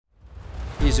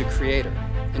He's a creator,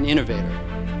 an innovator.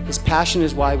 His passion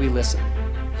is why we listen.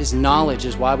 His knowledge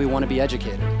is why we want to be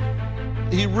educated.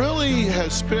 He really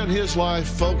has spent his life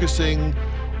focusing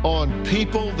on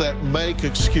people that make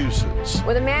excuses.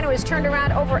 With a man who has turned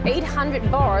around over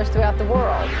 800 bars throughout the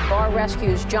world. Bar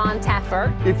Rescue's John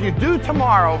Taffer. If you do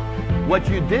tomorrow what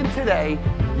you did today,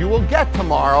 you will get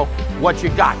tomorrow what you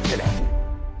got today.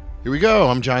 Here we go.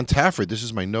 I'm John Taffer. This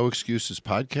is my No Excuses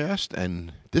podcast,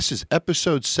 and this is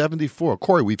episode 74.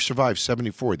 Corey, we've survived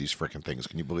 74 of these freaking things.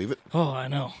 Can you believe it? Oh, I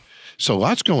know. So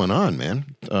lots going on,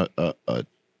 man.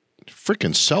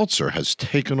 Freaking seltzer has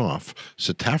taken off.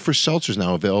 So Taffer Seltzer is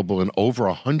now available in over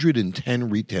 110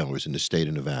 retailers in the state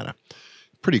of Nevada.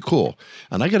 Pretty cool.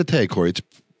 And I got to tell you, Corey, it's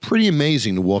pretty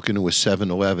amazing to walk into a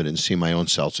 7-Eleven and see my own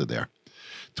seltzer there.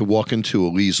 To walk into a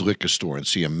Lee's liquor store and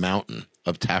see a mountain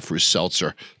of Taffer's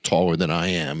seltzer taller than I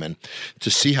am, and to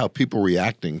see how people are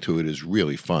reacting to it is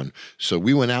really fun. So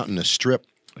we went out in a strip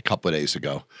a couple of days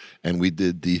ago, and we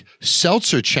did the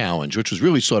seltzer challenge, which was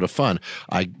really sort of fun.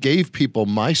 I gave people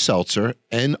my seltzer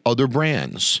and other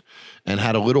brands and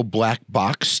had a little black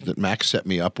box that Max set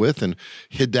me up with and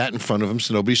hid that in front of them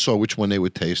so nobody saw which one they were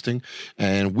tasting.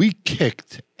 And we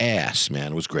kicked ass,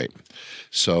 man. It was great.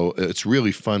 So it's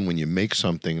really fun when you make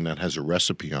something that has a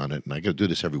recipe on it. And I got to do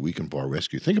this every week in Bar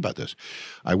Rescue. Think about this.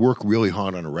 I work really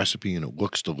hard on a recipe and it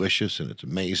looks delicious and it's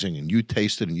amazing. And you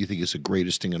taste it and you think it's the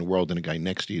greatest thing in the world. And a guy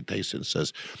next to you tastes it and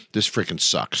says, this freaking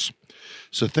sucks.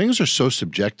 So things are so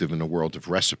subjective in the world of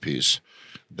recipes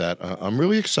that I'm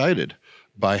really excited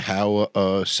by how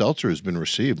seltzer has been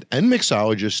received, and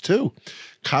mixologists too.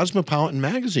 Cosmopolitan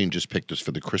Magazine just picked us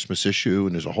for the Christmas issue,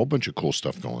 and there's a whole bunch of cool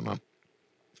stuff going on.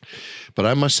 But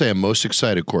I must say I'm most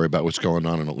excited, Corey, about what's going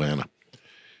on in Atlanta.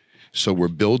 So we're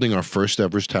building our first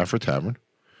ever Taffer Tavern,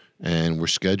 and we're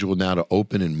scheduled now to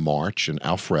open in March in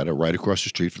Alpharetta, right across the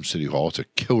street from City Hall. It's a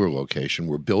killer location.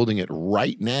 We're building it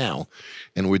right now,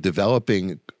 and we're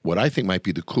developing what I think might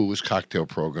be the coolest cocktail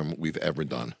program we've ever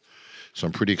done. So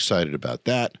I'm pretty excited about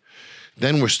that.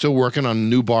 Then we're still working on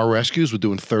new Bar Rescues. We're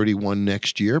doing 31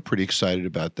 next year. Pretty excited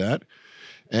about that.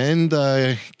 And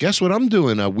guess what I'm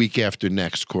doing a week after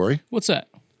next, Corey? What's that?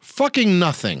 Fucking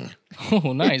nothing.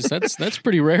 Oh, nice. That's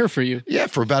pretty rare for you. Yeah,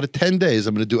 for about 10 days,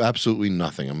 I'm going to do absolutely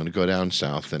nothing. I'm going to go down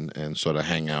south and sort of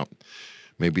hang out,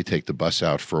 maybe take the bus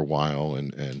out for a while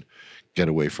and get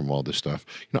away from all this stuff.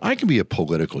 You know, I can be a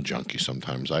political junkie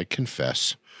sometimes. I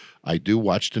confess. I do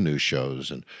watch the news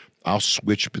shows, and I'll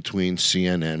switch between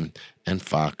CNN and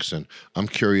Fox, and I'm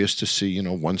curious to see, you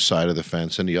know, one side of the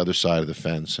fence and the other side of the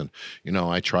fence, and, you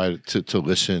know, I try to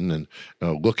listen and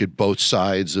look at both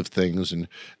sides of things,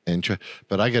 and try.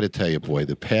 But I got to tell you, boy,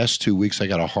 the past 2 weeks I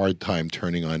got a hard time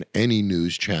turning on any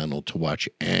news channel to watch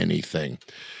anything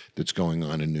that's going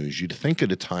on in news. You'd think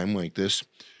at a time like this,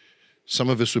 some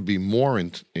of us would be more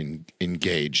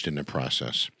engaged in the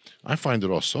process. I find it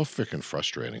all so freaking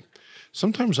frustrating.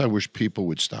 Sometimes I wish people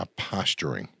would stop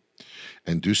posturing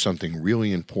and do something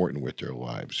really important with their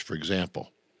lives. For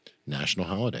example, national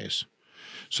holidays.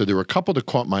 So there were a couple that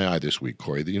caught my eye this week,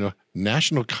 Corey. You know,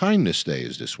 National Kindness Day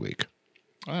is this week.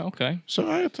 Oh, okay. So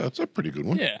that's a pretty good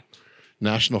one. Yeah.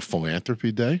 National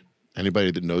Philanthropy Day.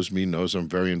 Anybody that knows me knows I'm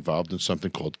very involved in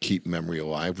something called Keep Memory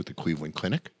Alive with the Cleveland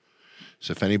Clinic.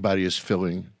 So if anybody is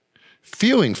feeling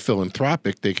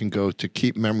philanthropic, they can go to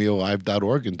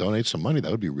keepmemoryalive.org and donate some money. That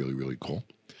would be really, really cool.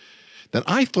 Then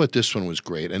I thought this one was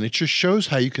great, and it just shows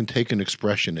how you can take an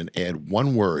expression and add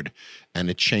one word,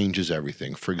 and it changes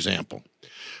everything. For example,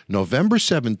 November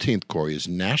 17th, Corey, is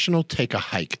National Take a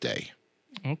Hike Day.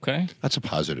 Okay. That's a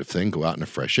positive thing. Go out in the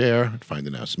fresh air, find a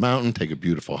nice mountain, take a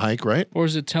beautiful hike, right? Or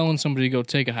is it telling somebody to go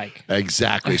take a hike?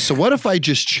 Exactly. So what if I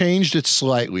just changed it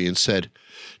slightly and said,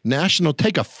 National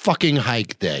Take a Fucking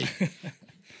Hike Day?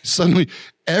 Suddenly,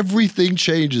 everything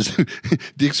changes.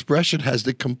 The expression has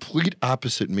the complete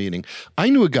opposite meaning. I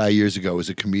knew a guy years ago who was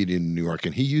a comedian in New York,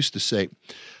 and he used to say,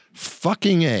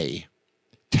 fucking A,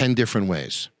 10 different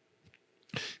ways.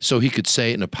 So he could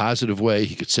say it in a positive way,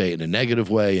 he could say it in a negative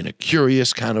way, in a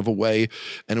curious kind of a way.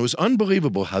 And it was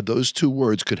unbelievable how those two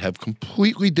words could have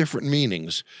completely different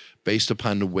meanings based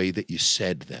upon the way that you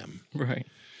said them. Right.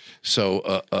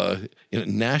 So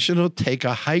National Take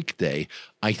a Hike Day,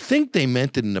 I think they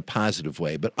meant it in a positive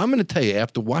way. But I'm going to tell you,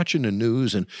 after watching the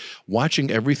news and watching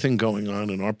everything going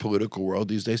on in our political world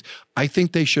these days, I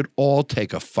think they should all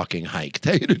take a fucking hike,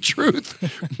 tell you the truth.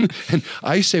 And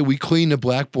I say we clean the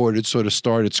blackboard and sort of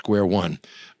start at square one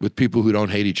with people who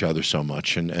don't hate each other so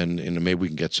much, and maybe we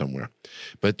can get somewhere.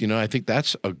 But, you know, I think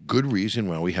that's a good reason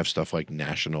why we have stuff like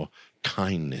National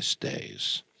Kindness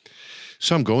Days.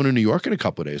 So I'm going to New York in a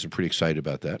couple of days. I'm pretty excited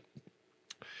about that.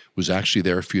 was actually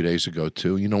there a few days ago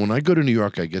too. You know, when I go to New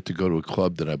York, I get to go to a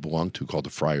club that I belong to called the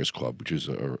Friars Club, which is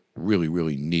a really,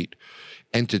 really neat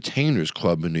entertainers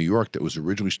club in New York that was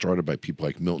originally started by people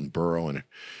like Milton Berle, and it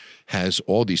has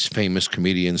all these famous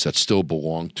comedians that still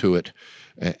belong to it.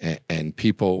 And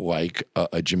people like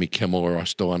Jimmy Kimmel are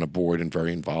still on a board and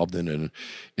very involved in it. And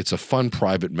it's a fun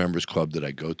private members club that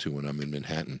I go to when I'm in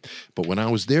Manhattan. But when I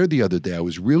was there the other day, I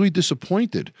was really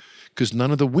disappointed because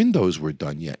none of the windows were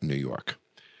done yet in New York.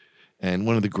 And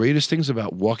one of the greatest things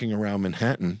about walking around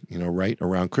Manhattan, you know, right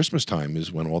around Christmas time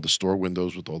is when all the store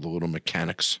windows with all the little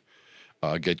mechanics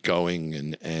get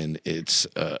going. And it's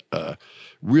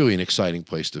really an exciting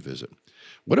place to visit.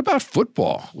 What about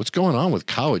football? What's going on with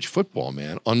college football,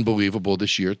 man? Unbelievable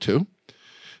this year, too.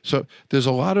 So there's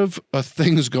a lot of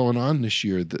things going on this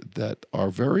year that are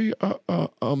very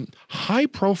high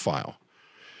profile.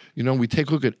 You know, we take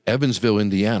a look at Evansville,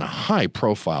 Indiana, high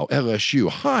profile, LSU,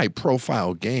 high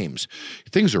profile games.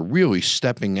 Things are really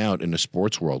stepping out in the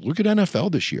sports world. Look at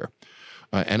NFL this year.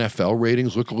 NFL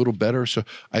ratings look a little better. So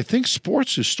I think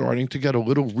sports is starting to get a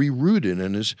little rerouted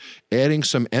and is adding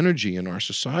some energy in our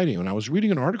society. And I was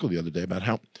reading an article the other day about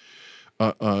how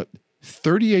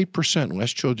 38%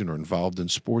 less children are involved in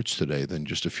sports today than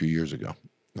just a few years ago.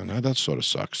 And now that sort of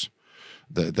sucks.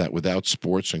 That without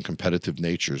sports and competitive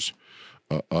natures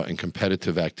and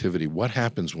competitive activity, what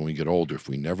happens when we get older if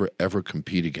we never, ever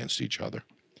compete against each other?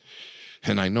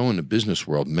 And I know in the business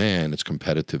world, man, it's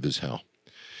competitive as hell.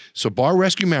 So Bar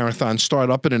Rescue Marathon start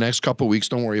up in the next couple of weeks.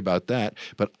 Don't worry about that.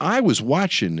 But I was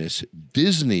watching this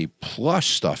Disney Plus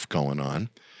stuff going on.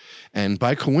 And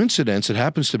by coincidence, it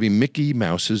happens to be Mickey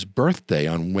Mouse's birthday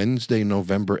on Wednesday,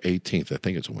 November 18th. I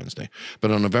think it's a Wednesday.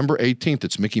 But on November 18th,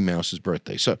 it's Mickey Mouse's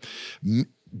birthday. So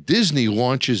Disney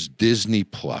launches Disney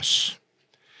Plus.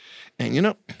 And, you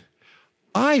know,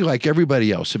 I, like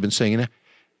everybody else, have been saying, you know,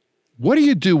 what do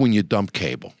you do when you dump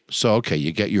cable? So, okay,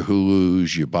 you get your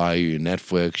Hulus, you buy your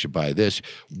Netflix, you buy this.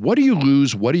 What do you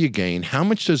lose? What do you gain? How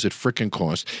much does it frickin'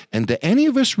 cost? And do any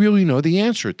of us really know the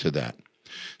answer to that?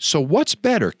 So what's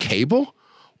better, cable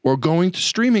or going to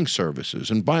streaming services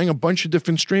and buying a bunch of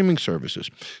different streaming services?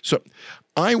 So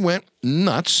I went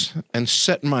nuts and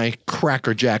set my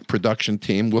crackerjack production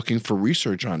team looking for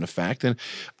research on the fact. And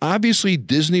obviously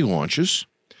Disney launches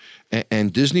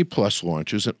and Disney Plus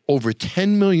launches, and over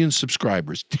 10 million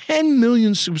subscribers. 10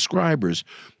 million subscribers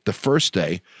the first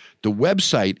day. The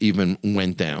website even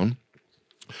went down.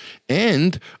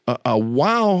 And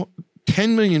while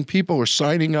 10 million people are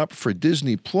signing up for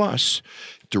Disney Plus,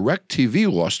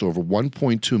 DirecTV lost over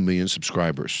 1.2 million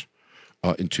subscribers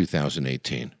in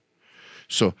 2018.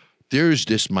 So there's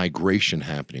this migration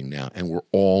happening now, and we're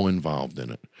all involved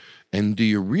in it. And do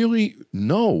you really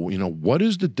know, what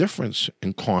is the difference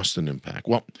in cost and impact?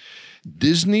 Well,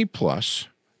 Disney Plus,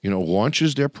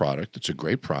 launches their product. It's a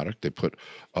great product. They put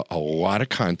a lot of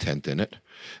content in it.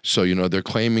 So, they're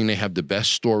claiming they have the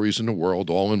best stories in the world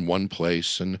all in one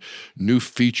place and new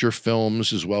feature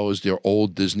films as well as their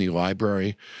old Disney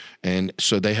library. And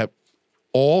so they have,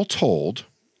 all told,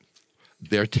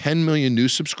 their 10 million new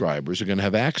subscribers are going to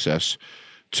have access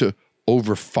to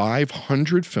over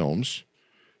 500 films,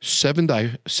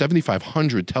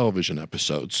 7,500 television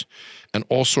episodes, and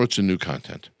all sorts of new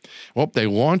content. Well, they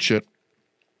launch it,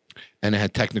 and it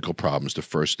had technical problems the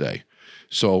first day.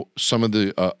 So some of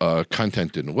the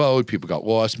content didn't load, people got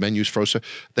lost, menus froze.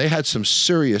 They had some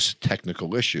serious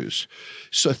technical issues.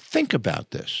 So think about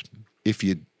this. If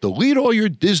you delete all your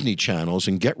Disney channels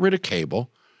and get rid of cable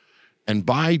and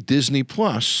buy Disney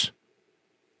Plus,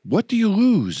 what do you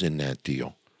lose in that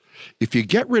deal? If you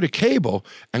get rid of cable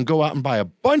and go out and buy a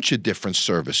bunch of different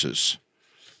services,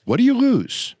 what do you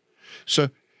lose? So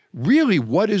really,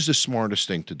 what is the smartest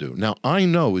thing to do? Now, I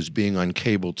know as being on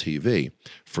cable TV,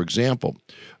 for example,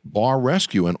 Bar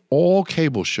Rescue and all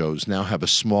cable shows now have a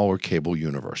smaller cable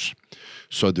universe.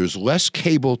 So there's less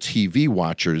cable TV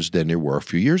watchers than there were a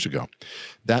few years ago.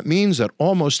 That means that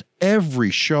almost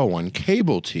every show on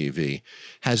cable TV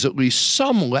has at least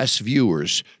some less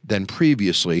viewers than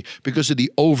previously because of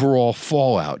the overall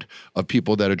fallout of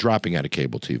people that are dropping out of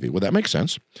cable TV. Well, that makes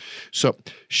sense. So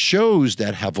shows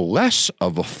that have less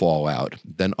of a fallout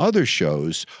than other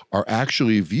shows are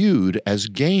actually viewed as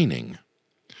gaining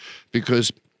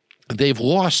because they've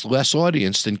lost less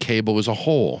audience than cable as a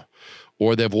whole.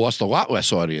 Or they've lost a lot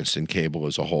less audience than cable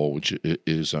as a whole, which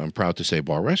is, I'm proud to say,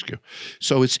 Bar Rescue.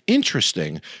 So it's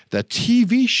interesting that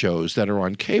TV shows that are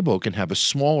on cable can have a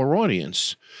smaller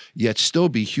audience, yet still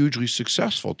be hugely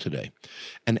successful today.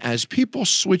 And as people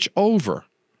switch over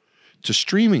to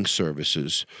streaming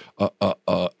services,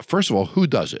 first of all, who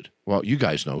does it? Well, you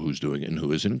guys know who's doing it and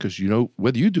who isn't because you know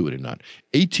whether you do it or not.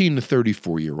 18 to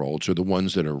 34-year-olds are the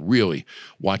ones that are really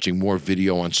watching more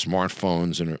video on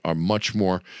smartphones and are much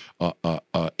more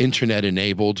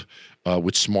internet-enabled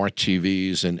with smart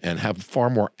TVs and have far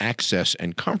more access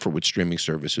and comfort with streaming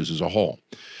services as a whole.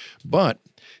 But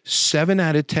 7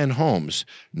 out of 10 homes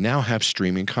now have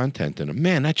streaming content in them.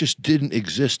 Man, that just didn't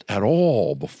exist at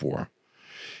all before.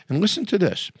 And listen to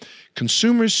this.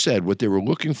 Consumers said what they were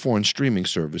looking for in streaming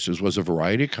services was a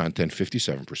variety of content,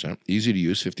 57%, easy to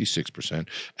use, 56%,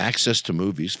 access to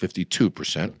movies,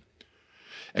 52%,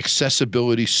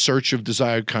 accessibility, search of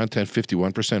desired content,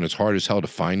 51%. It's hard as hell to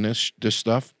find this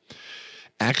stuff.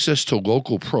 Access to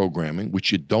local programming,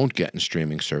 which you don't get in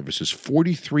streaming services,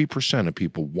 43% of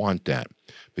people want that,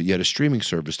 but yet a streaming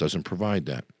service doesn't provide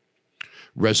that.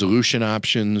 Resolution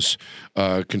options,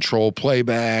 control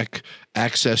playback,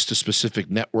 access to specific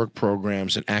network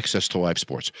programs, and access to live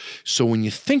sports. So when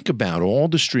you think about all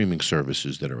the streaming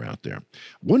services that are out there,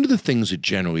 one of the things that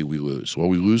generally we lose, well,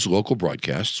 we lose local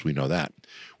broadcasts, we know that.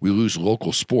 We lose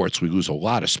local sports. We lose a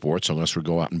lot of sports unless we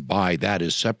go out and buy that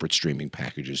as separate streaming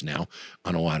packages now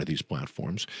on a lot of these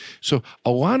platforms. So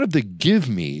a lot of the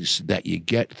give-me's that you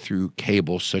get through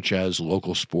cable, such as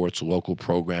local sports, local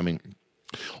programming,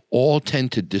 all tend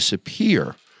to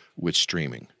disappear with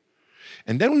streaming.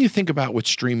 And then when you think about what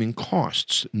streaming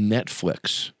costs,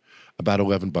 Netflix, about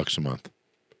 $11 a month.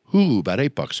 Hulu, about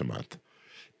 $8 a month.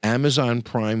 Amazon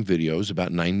Prime Video is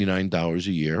about $99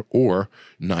 a year or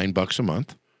 $9 a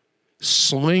month.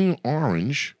 Sling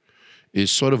Orange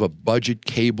is sort of a budget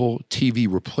cable TV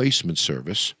replacement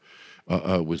service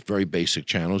with very basic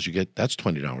channels. You get that's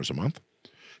 $20 a month.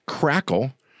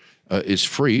 Crackle is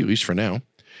free, at least for now.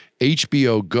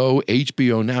 HBO Go,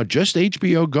 HBO Now, just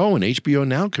HBO Go and HBO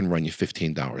Now can run you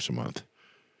 $15 a month.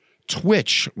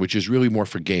 Twitch, which is really more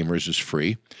for gamers, is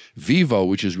free. Vivo,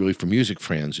 which is really for music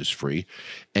fans, is free.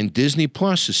 And Disney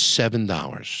Plus is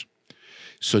 $7.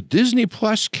 So Disney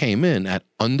Plus came in at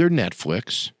under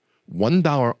Netflix,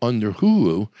 $1 under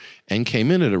Hulu, and came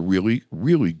in at a really,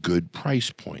 really good price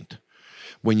point.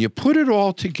 When you put it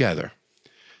all together,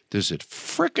 does it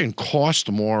frickin'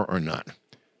 cost more or not?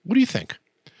 What do you think?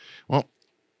 Well,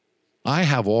 I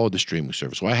have all the streaming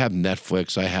services. Well, I have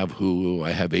Netflix, I have Hulu,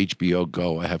 I have HBO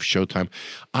Go, I have Showtime.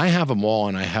 I have them all,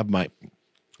 and I have my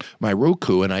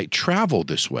Roku, and I travel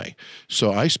this way.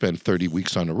 So I spend 30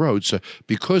 weeks on the road. So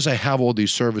because I have all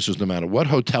these services, no matter what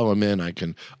hotel I'm in, I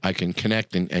can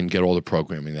connect and get all the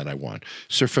programming that I want.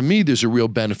 So for me, there's a real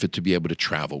benefit to be able to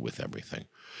travel with everything.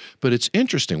 But it's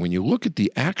interesting, when you look at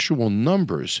the actual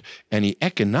numbers and the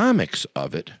economics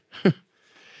of it,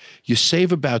 you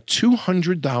save about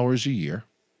 $200 a year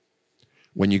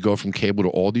when you go from cable to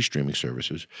all these streaming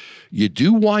services. You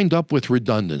do wind up with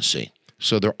redundancy.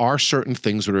 So there are certain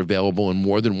things that are available in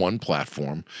more than one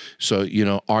platform. So,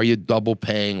 are you double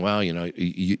paying? Well,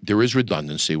 there is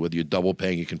redundancy. Whether you're double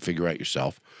paying, you can figure out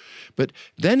yourself. But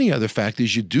then the other fact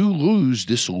is you do lose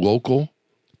this local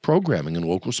programming and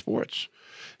local sports.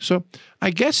 So I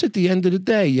guess at the end of the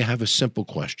day, you have a simple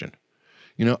question.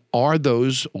 Are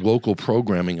those local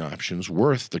programming options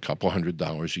worth a couple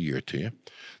 $100 a year to you?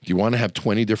 Do you want to have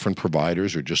 20 different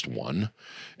providers or just one?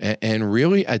 And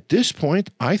really, at this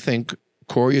point, I think,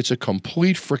 Corey, it's a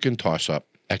complete freaking toss-up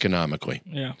economically.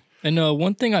 Yeah. And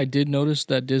one thing I did notice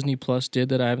that Disney Plus did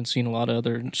that I haven't seen a lot of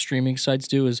other streaming sites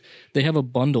do is they have a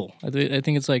bundle. I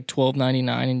think it's like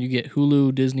 $12.99, and you get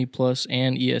Hulu, Disney Plus,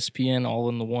 and ESPN all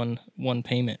in the one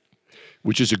payment.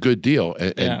 Which is a good deal.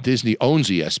 And Disney owns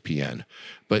ESPN.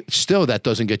 But still, that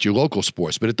doesn't get you local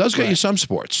sports. But it does get you some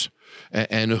sports.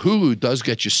 And Hulu does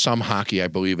get you some hockey, I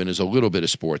believe, and there's a little bit of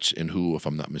sports in Hulu, if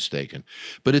I'm not mistaken.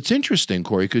 But it's interesting,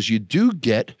 Corey, because you do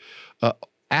get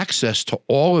access to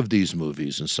all of these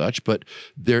movies and such, but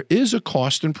there is a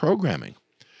cost in programming.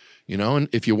 And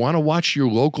if you want to watch your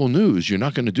local news, you're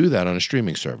not going to do that on a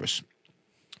streaming service.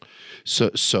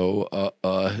 So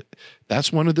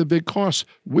that's one of the big costs.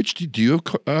 Do you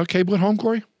have cable at home,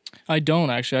 Corey? I don't,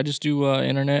 actually. I just do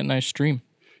internet and I stream.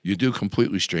 You do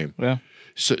completely stream? Yeah.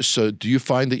 So do you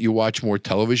find that you watch more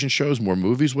television shows, more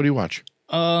movies? What do you watch?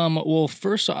 Well,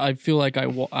 first, I feel like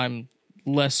I'm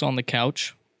less on the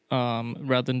couch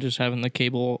rather than just having the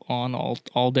cable on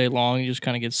all day long. You just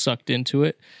kind of get sucked into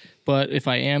it. But if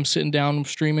I am sitting down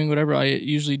streaming, whatever, I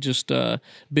usually just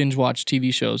binge watch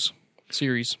TV shows,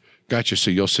 series. Gotcha.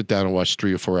 So you'll sit down and watch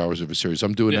 3 or 4 hours of a series.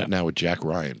 I'm doing that now with Jack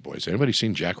Ryan, boys. Anybody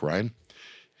seen Jack Ryan?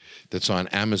 That's on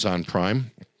Amazon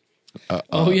Prime.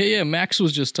 Yeah. Max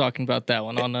was just talking about that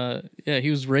one on. He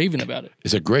was raving about it.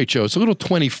 It's a great show. It's a little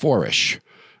 24-ish.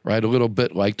 right? A little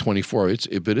bit like 24.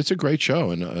 But it's a great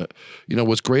show. And,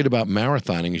 what's great about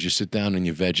marathoning is you sit down and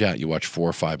you veg out. You watch 4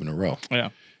 or 5 in a row,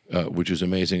 which is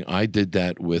amazing. I did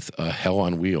that with Hell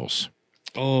on Wheels.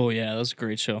 Oh, yeah, that's a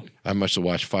great show. I must have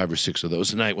watched 5 or 6 of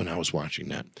those a night when I was watching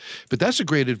that. But that's a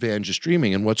great advantage of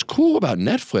streaming. And what's cool about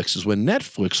Netflix is when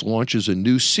Netflix launches a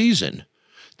new season,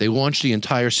 they launch the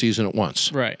entire season at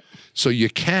once. Right. So you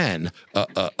can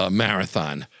a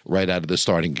marathon right out of the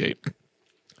starting gate.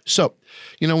 So,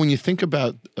 when you think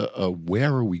about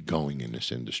where are we going in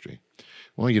this industry?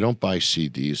 Well, you don't buy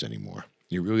CDs anymore.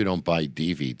 You really don't buy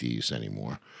DVDs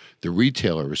anymore. The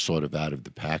retailer is sort of out of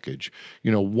the package.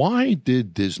 Why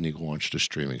did Disney launch the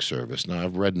streaming service? Now,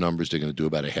 I've read numbers they're going to do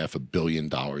about $500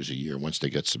 million a year once they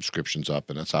get subscriptions up,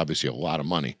 and that's obviously a lot of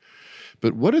money.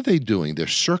 But what are they doing? They're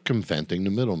circumventing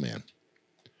the middleman.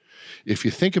 If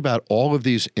you think about all of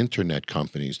these internet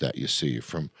companies that you see,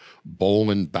 from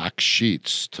Bowl and Back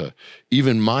Sheets to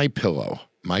even MyPillow,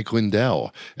 Mike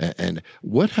Lindell, and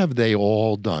what have they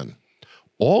all done?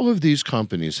 All of these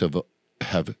companies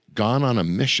have gone on a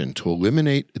mission to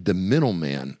eliminate the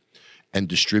middleman and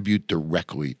distribute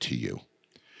directly to you.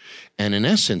 And in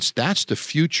essence, that's the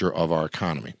future of our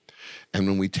economy. And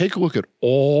when we take a look at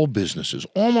all businesses,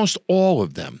 almost all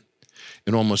of them,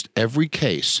 in almost every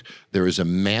case, there is a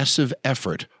massive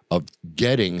effort of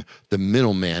getting the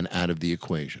middleman out of the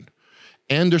equation.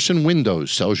 Anderson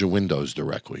Windows sells you windows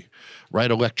directly, right?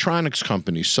 Electronics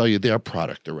companies sell you their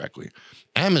product directly.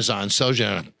 Amazon sells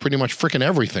you pretty much freaking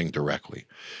everything directly.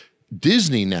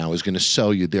 Disney now is going to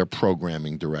sell you their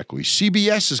programming directly.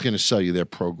 CBS is going to sell you their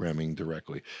programming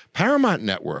directly. Paramount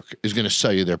Network is going to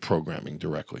sell you their programming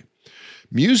directly.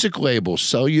 Music labels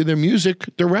sell you their music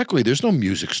directly. There's no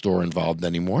music store involved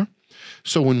anymore.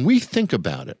 So when we think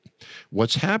about it,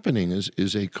 what's happening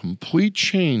is a complete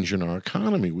change in our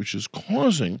economy, which is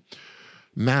causing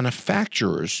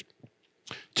manufacturers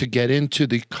to get into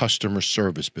the customer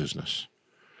service business.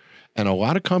 And a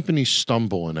lot of companies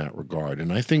stumble in that regard.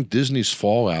 And I think Disney's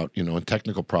fallout, and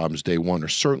technical problems day one are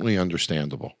certainly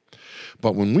understandable.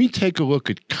 But when we take a look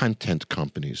at content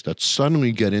companies that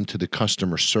suddenly get into the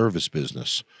customer service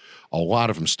business, a lot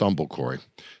of them stumble, Corey.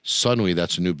 Suddenly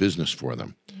that's a new business for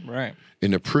them. Right.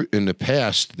 In the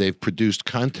past, they've produced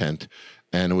content,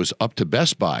 and it was up to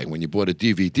Best Buy when you bought a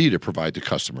DVD to provide the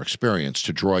customer experience,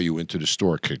 to draw you into the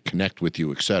store, connect with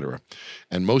you, etc.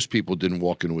 And most people didn't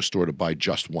walk into a store to buy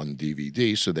just one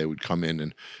DVD, so they would come in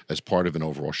and as part of an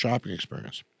overall shopping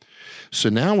experience. So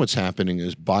now what's happening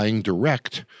is buying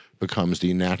direct becomes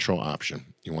the natural option.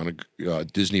 You want a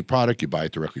Disney product, you buy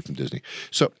it directly from Disney.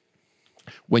 So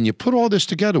when you put all this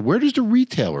together, where does the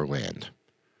retailer land?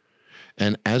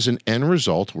 And as an end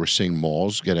result, we're seeing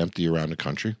malls get empty around the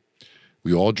country.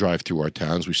 We all drive through our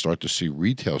towns. We start to see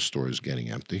retail stores getting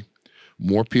empty.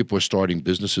 More people are starting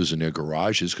businesses in their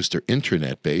garages because they're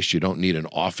internet-based. You don't need an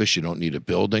office. You don't need a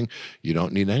building. You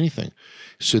don't need anything.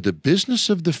 So the business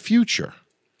of the future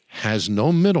has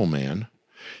no middleman,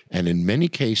 and in many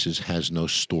cases has no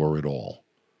store at all.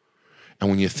 And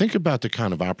when you think about the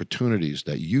kind of opportunities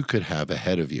that you could have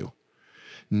ahead of you,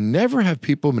 never have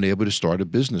people been able to start a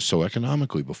business so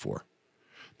economically before.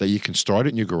 That you can start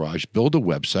it in your garage, build a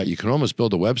website. You can almost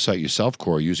build a website yourself,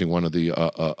 Corey, using one of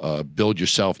the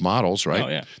build-yourself models, right? Oh,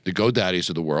 yeah. The GoDaddies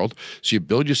of the world. So you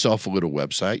build yourself a little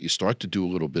website, you start to do a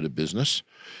little bit of business,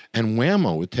 and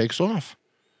whammo, it takes off.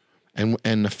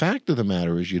 And the fact of the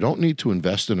matter is you don't need to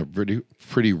invest in a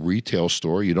pretty retail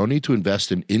store. You don't need to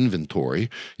invest in inventory.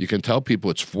 You can tell people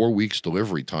it's 4 weeks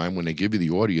delivery time. When they give you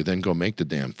the order, you then go make the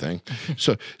damn thing.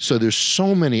 So there's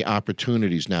so many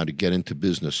opportunities now to get into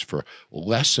business for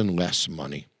less and less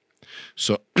money.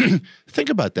 So think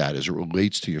about that as it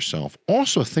relates to yourself.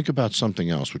 Also think about something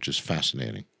else, which is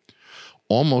fascinating.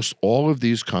 Almost all of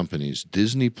these companies,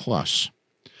 Disney Plus,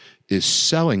 is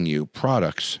selling you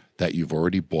products that you've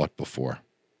already bought before.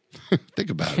 Think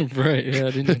about it. Right. Yeah,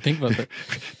 I didn't even think about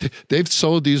that. They've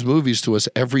sold these movies to us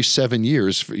every 7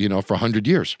 years, for 100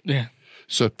 years. Yeah.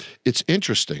 So it's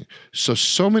interesting.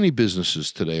 So many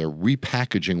businesses today are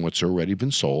repackaging what's already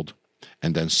been sold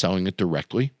and then selling it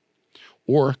directly,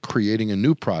 or creating a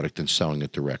new product and selling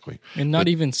it directly. And not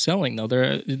even selling, though.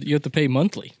 You have to pay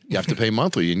monthly. You have to pay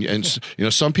monthly. And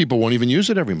some people won't even use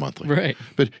it every monthly. Right.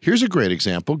 But here's a great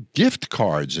example. Gift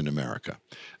cards in America.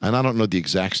 And I don't know the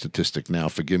exact statistic now.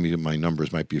 Forgive me, my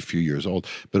numbers might be a few years old.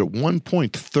 But at one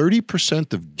point,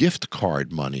 30% of gift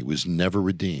card money was never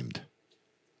redeemed.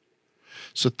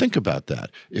 So think about that.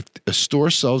 If a store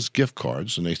sells gift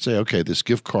cards and they say, okay, this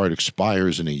gift card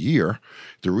expires in a year,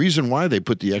 the reason why they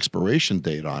put the expiration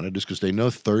date on it is because they know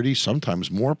 30,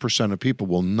 sometimes more % of people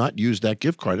will not use that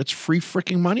gift card. It's free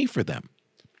freaking money for them.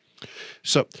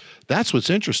 So that's what's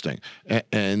interesting.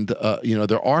 And you know,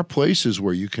 there are places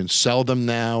where you can sell them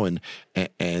now,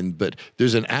 but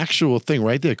there's an actual thing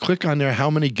right there. Click on there, how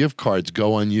many gift cards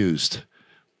go unused?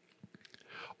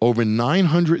 Over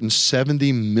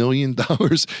 $970 million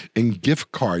in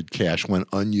gift card cash went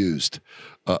unused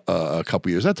a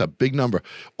couple years. That's a big number.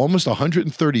 Almost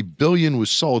 $130 billion was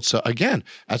sold. So again,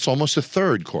 that's almost a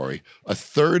third, Corey. A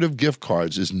third of gift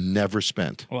cards is never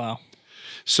spent. Wow.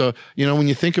 So, you know, when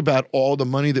you think about all the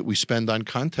money that we spend on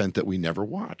content that we never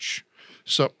watch.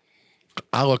 So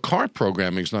a la carte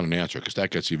programming is not an answer, because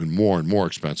that gets even more and more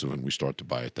expensive when we start to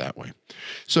buy it that way.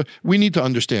 So we need to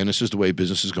understand this is the way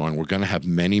business is going. We're going to have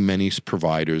many, many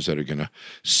providers that are going to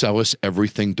sell us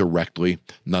everything directly,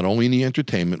 not only in the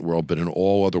entertainment world, but in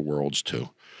all other worlds too.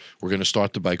 We're going to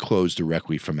start to buy clothes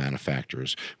directly from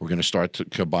manufacturers. We're going to start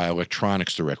to buy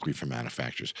electronics directly from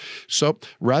manufacturers. So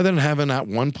rather than having that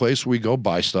one place where we go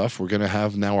buy stuff, we're going to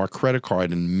have now our credit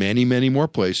card in many, many more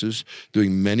places,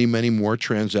 doing many, many more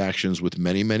transactions with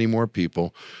many, many more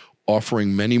people,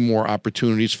 offering many more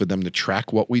opportunities for them to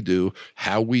track what we do,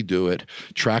 how we do it,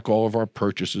 track all of our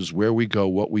purchases, where we go,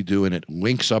 what we do, and it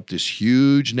links up this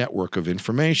huge network of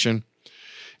information.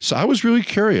 So I was really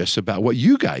curious about what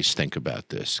you guys think about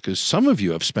this, because some of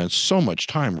you have spent so much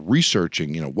time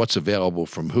researching, you know, what's available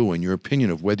from who and your opinion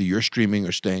of whether you're streaming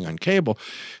or staying on cable.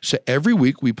 So every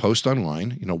week we post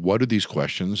online, you know, what are these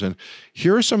questions? And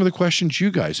here are some of the questions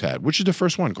you guys had. Which is the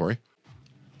first one, Corey?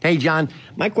 Hey, John.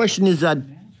 My question is,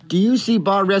 do you see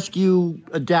Bar Rescue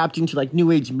adapting to like new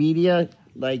age media,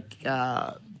 like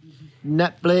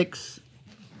Netflix,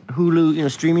 Hulu, you know,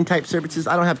 streaming type services?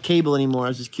 I don't have cable anymore. I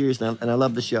was just curious, and I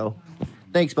love the show.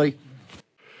 Thanks, buddy.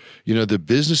 You know, the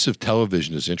business of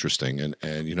television is interesting,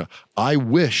 and you know, I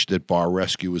wish that Bar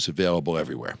Rescue was available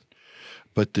everywhere.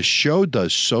 But the show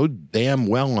does so damn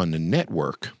well on the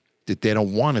network that they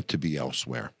don't want it to be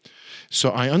elsewhere.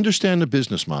 So I understand the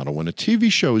business model. When a TV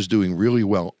show is doing really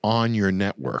well on your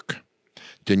network,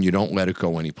 then you don't let it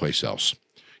go anyplace else.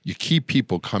 You keep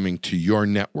people coming to your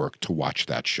network to watch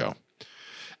that show.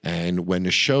 And when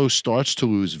the show starts to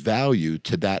lose value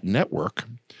to that network,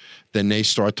 then they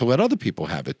start to let other people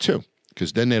have it too,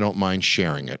 because then they don't mind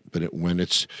sharing it. But when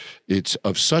it's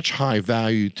of such high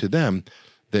value to them,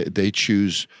 they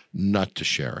choose not to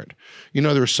share it. You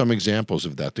know, there are some examples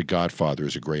of that. The Godfather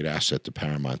is a great asset to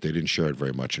Paramount. They didn't share it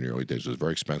very much in the early days. It was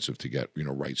very expensive to get, you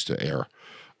know, rights to air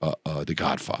The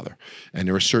Godfather. And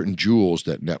there are certain jewels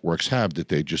that networks have that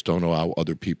they just don't allow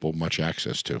other people much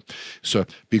access to. So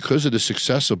because of the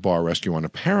success of Bar Rescue on a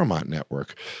Paramount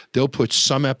network, they'll put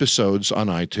some episodes on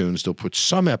iTunes, they'll put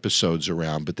some episodes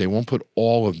around, but they won't put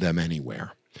all of them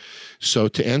anywhere. So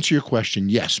to answer your question,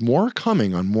 yes, more are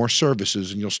coming on more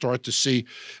services, and you'll start to see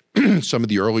some of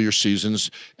the earlier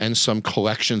seasons and some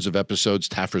collections of episodes,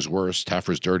 Taffer's Worst,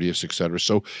 Taffer's Dirtiest, etc.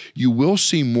 So you will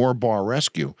see more Bar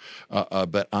Rescue.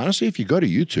 But honestly, if you go to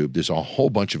YouTube, there's a whole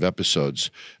bunch of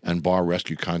episodes and Bar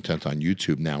Rescue content on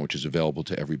YouTube now, which is available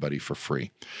to everybody for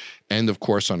free. And of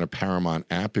course, on a Paramount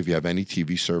app, if you have any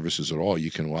TV services at all,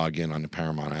 you can log in on the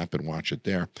Paramount app and watch it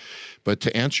there. But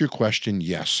to answer your question,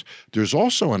 yes, there's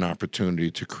also an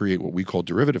opportunity to create what we call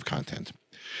derivative content.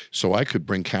 So I could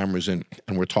bring cameras in,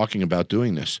 and we're talking about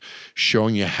doing this,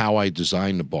 showing you how I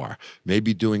design the bar,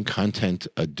 maybe doing content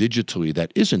digitally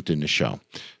that isn't in the show,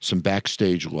 some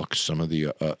backstage looks, some of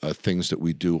the things that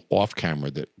we do off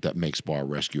camera that makes Bar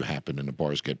Rescue happen, and the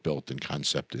bars get built and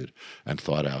concepted and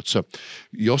thought out. So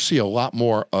you'll see a lot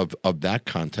more of that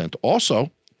content.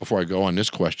 Also, before I go on this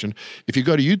question, if you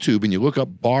go to YouTube and you look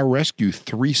up Bar Rescue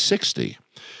 360,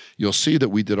 you'll see that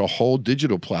we did a whole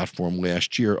digital platform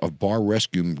last year of Bar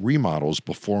Rescue remodels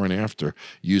before and after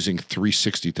using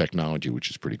 360 technology,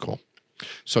 which is pretty cool.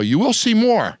 So you will see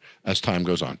more as time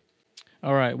goes on.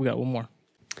 All right, we got one more.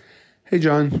 Hey,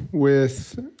 John,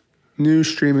 with new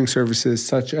streaming services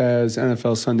such as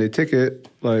NFL Sunday Ticket,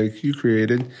 like you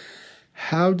created,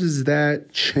 how does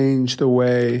that change the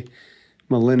way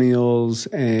millennials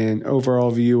and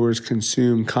overall viewers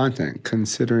consume content,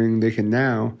 considering they can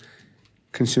now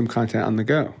consume content on the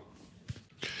go?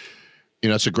 You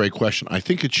know, that's a great question. I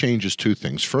think it changes two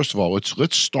things. First of all,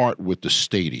 let's start with the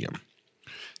stadium.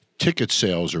 Ticket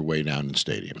sales are way down in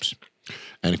stadiums.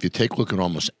 And if you take a look at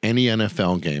almost any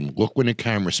NFL game, look when the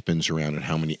camera spins around at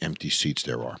how many empty seats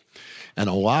there are. And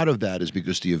a lot of that is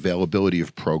because the availability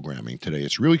of programming today.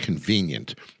 It's really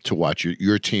convenient to watch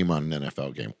your team on an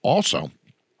NFL game. Also,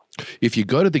 if you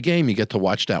go to the game, you get to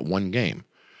watch that one game.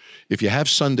 If you have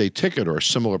Sunday Ticket or a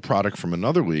similar product from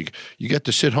another league, you get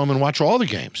to sit home and watch all the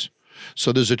games.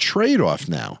 So there's a trade-off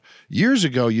now. Years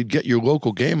ago, you'd get your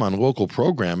local game on local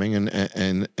programming, and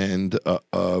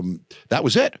that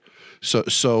was it.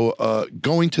 So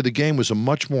going to the game was a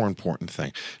much more important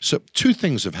thing. So two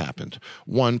things have happened.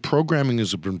 One, programming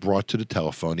has been brought to the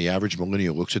telephone. The average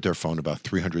millennial looks at their phone about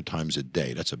 300 times a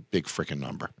day. That's a big freaking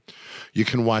number. You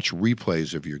can watch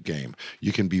replays of your game.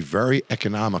 You can be very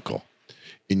economical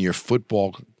in your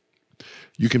football.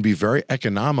 You can be very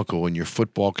economical in your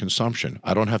football consumption.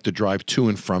 I don't have to drive to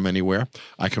and from anywhere.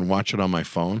 I can watch it on my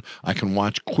phone. I can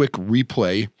watch quick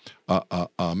replay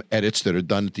edits that are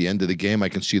done at the end of the game. I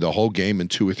can see the whole game in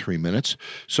 2 or 3 minutes.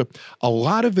 So a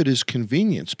lot of it is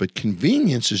convenience, but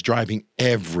convenience is driving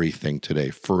everything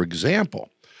today. For example,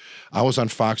 I was on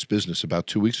Fox Business about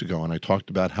 2 weeks ago, and I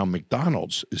talked about how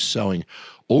McDonald's is selling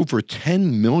over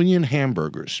 10 million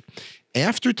hamburgers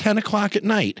after 10 o'clock at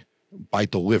night by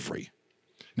delivery.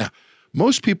 Now,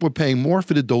 most people are paying more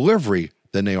for the delivery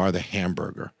than they are the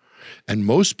hamburger. And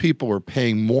most people are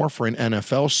paying more for an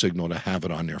NFL signal to have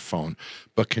it on their phone.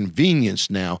 But convenience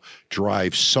now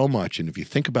drives so much. And if you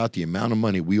think about the amount of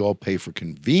money we all pay for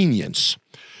convenience,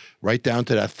 right down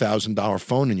to that $1,000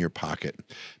 phone in your pocket,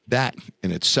 that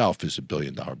in itself is $1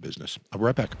 billion business. I'll be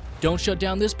right back. Don't shut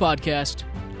down this podcast.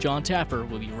 John Taffer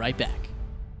will be right back.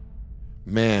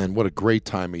 Man, what a great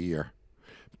time of year.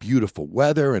 Beautiful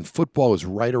weather, and football is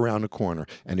right around the corner.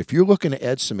 And if you're looking to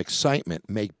add some excitement,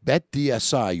 make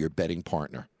BetDSI your betting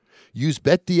partner. Use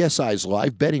BetDSI's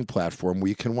live betting platform where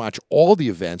you can watch all the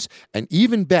events and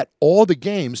even bet all the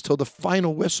games till the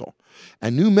final whistle.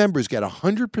 And new members get a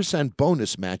 100%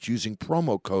 bonus match using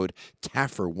promo code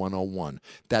TAFFER101.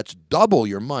 That's double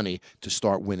your money to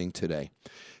start winning today.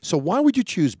 So why would you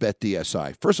choose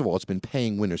BetDSI? First of all, it's been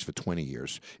paying winners for 20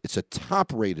 years. It's a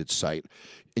top-rated site,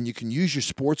 and you can use your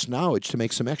sports knowledge to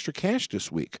make some extra cash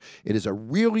this week. It is a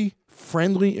really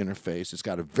friendly interface. It's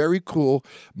got a very cool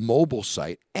mobile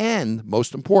site, and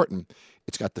most important,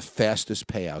 it's got the fastest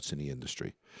payouts in the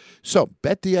industry. So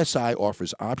BetDSI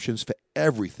offers options for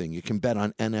everything. You can bet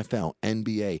on NFL,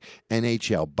 NBA,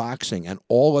 NHL, boxing, and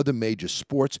all other major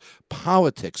sports,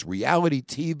 politics, reality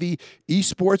TV,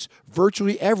 esports,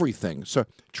 virtually everything. So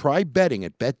try betting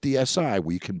at BetDSI,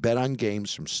 where you can bet on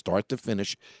games from start to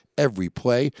finish, every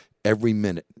play, every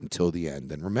minute until the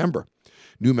end. And remember,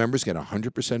 new members get a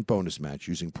 100% bonus match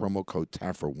using promo code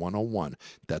TAFFER101.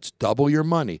 That's double your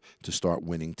money to start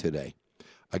winning today.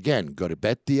 Again, go to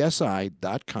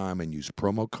betdsi.com and use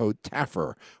promo code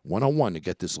TAFFER101 to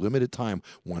get this limited time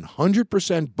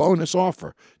 100% bonus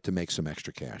offer to make some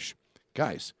extra cash.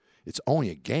 Guys, it's only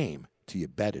a game till you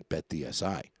bet at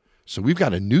BetDSI. So we've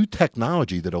got a new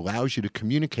technology that allows you to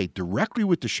communicate directly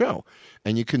with the show,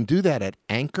 and you can do that at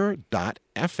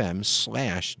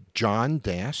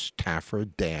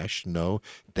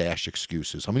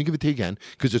anchor.fm/John-Taffer-no-excuses. I'm going to give it to you again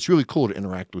because it's really cool to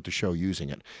interact with the show using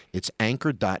it. It's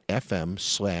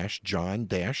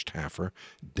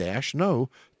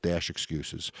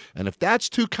anchor.fm/John-Taffer-no-excuses. And if that's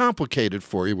too complicated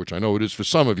for you, which I know it is for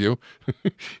some of you,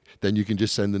 then you can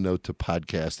just send a note to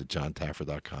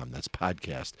podcast@johntaffer.com. That's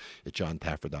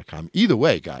podcast@johntaffer.com. Either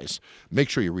way, guys, make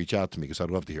sure you reach out to me because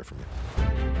I'd love to hear from you.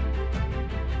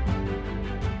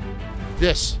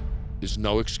 This is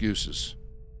No Excuses.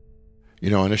 You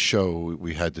know, on this show,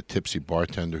 we had the tipsy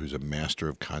bartender who's a master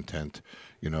of content.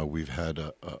 You know, we've had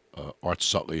Art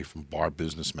Sutley from Bar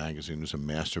Business Magazine, who's a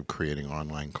master of creating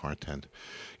online content.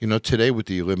 You know, today with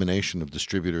the elimination of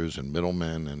distributors and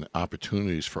middlemen and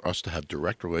opportunities for us to have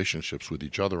direct relationships with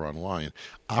each other online,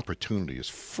 opportunity is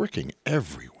freaking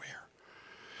everywhere.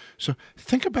 So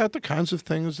think about the kinds of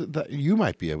things that you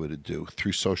might be able to do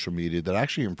through social media that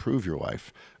actually improve your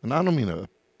life. And I don't mean a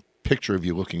picture of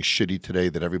you looking shitty today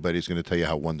that everybody's going to tell you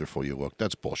how wonderful you look.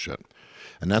 That's bullshit.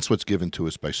 And that's what's given to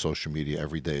us by social media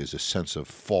every day is a sense of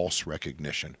false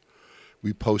recognition.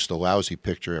 We post a lousy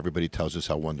picture, everybody tells us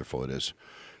how wonderful it is.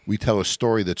 We tell a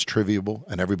story that's trivial,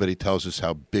 and everybody tells us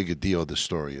how big a deal this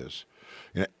story is.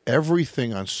 You know,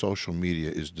 everything on social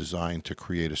media is designed to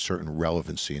create a certain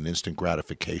relevancy and instant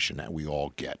gratification that we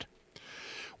all get.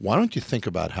 Why don't you think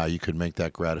about how you could make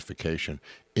that gratification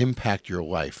impact your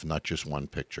life, not just one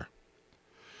picture?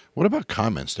 What about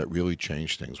comments that really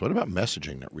change things? What about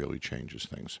messaging that really changes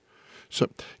things?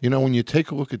 So, you know, when you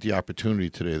take a look at the opportunity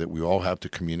today that we all have to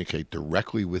communicate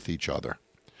directly with each other,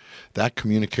 that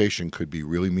communication could be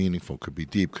really meaningful, could be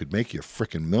deep, could make you a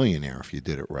frickin' millionaire if you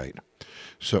did it right.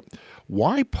 So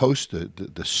why post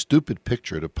the stupid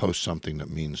picture to post something that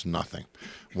means nothing?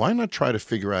 Why not try to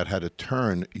figure out how to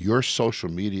turn your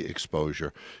social media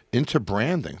exposure into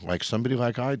branding like somebody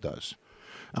like I does?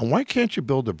 And why can't you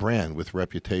build a brand with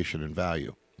reputation and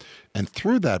value? And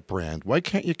through that brand, why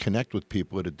can't you connect with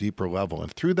people at a deeper level?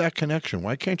 And through that connection,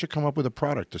 why can't you come up with a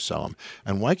product to sell them?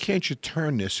 And why can't you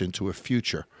turn this into a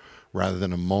future rather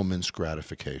than a moment's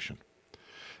gratification?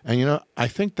 And, you know, I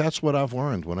think that's what I've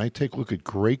learned. When I take a look at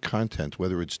great content,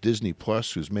 whether it's Disney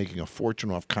Plus, who's making a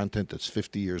fortune off content that's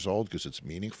 50 years old because it's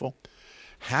meaningful,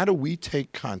 how do we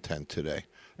take content today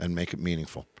and make it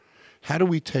meaningful? How do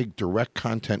we take direct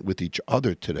content with each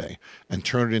other today and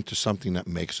turn it into something that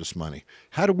makes us money?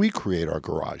 How do we create our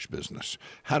garage business?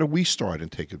 How do we start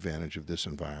and take advantage of this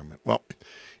environment? Well,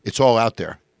 it's all out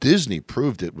there. Disney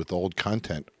proved it with old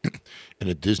content in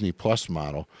a Disney Plus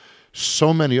model.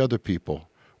 So many other people,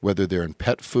 whether they're in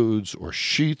pet foods or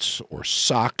sheets or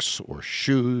socks or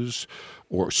shoes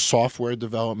or software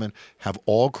development, have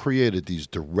all created these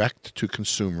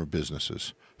direct-to-consumer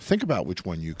businesses. Think about which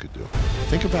one you could do.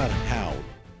 Think about how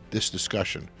this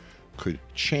discussion could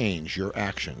change your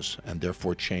actions and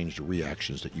therefore change the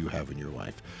reactions that you have in your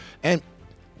life. And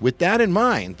with that in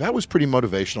mind, that was pretty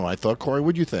motivational, I thought. Corey,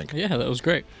 what do you think? Yeah, that was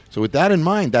great. So with that in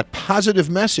mind, that positive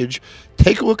message,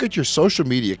 take a look at your social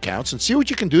media accounts and see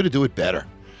what you can do to do it better.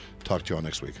 Talk to you all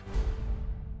next week.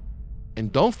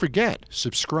 And don't forget,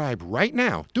 subscribe right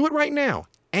now. Do it right now.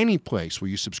 Any place where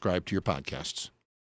you subscribe to your podcasts.